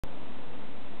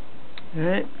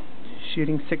Alright,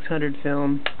 shooting 600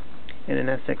 film in an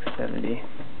SX-70.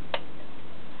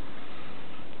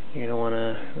 You're going to want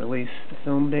to release the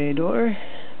film bay door,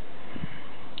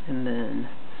 and then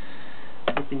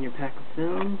open your pack of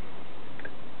film.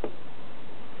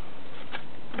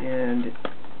 And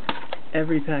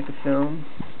every pack of film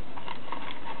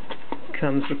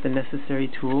comes with the necessary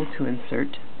tool to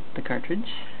insert the cartridge,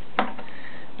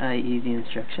 i.e. the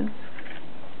instructions.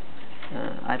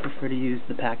 I prefer to use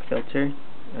the pack filter.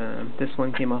 This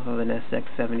one came off of an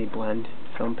SX-70 blend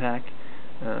film pack.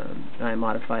 I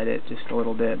modified it just a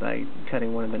little bit by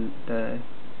cutting one of the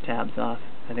tabs off.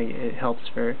 I think it helps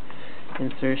for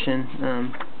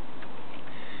insertion.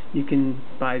 You can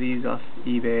buy these off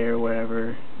eBay or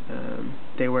wherever.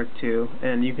 They work too.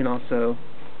 And you can also,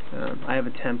 I have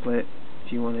a template.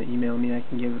 If you want to email me, I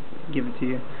can give it to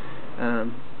you.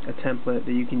 A template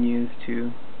that you can use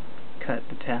to cut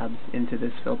the tabs into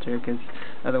this filter, because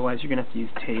otherwise you're going to have to use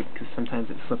tape, because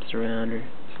sometimes it slips around or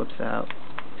slips out.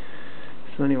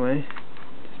 So anyway,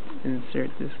 just insert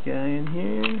this guy in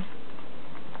here,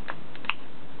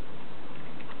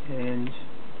 and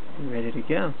we're ready to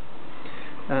go.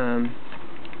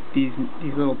 These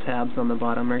little tabs on the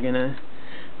bottom are going to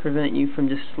prevent you from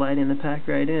just sliding the pack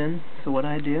right in. So what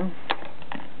I do,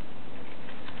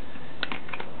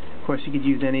 of course you could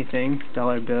use anything,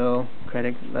 dollar bill,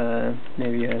 credit,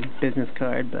 maybe a business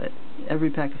card, but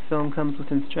every pack of film comes with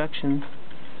instructions.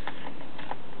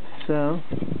 So,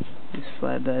 just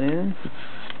slide that in,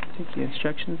 take the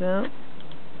instructions out,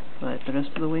 slide the rest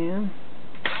of the way in,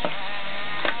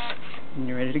 and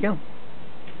you're ready to go.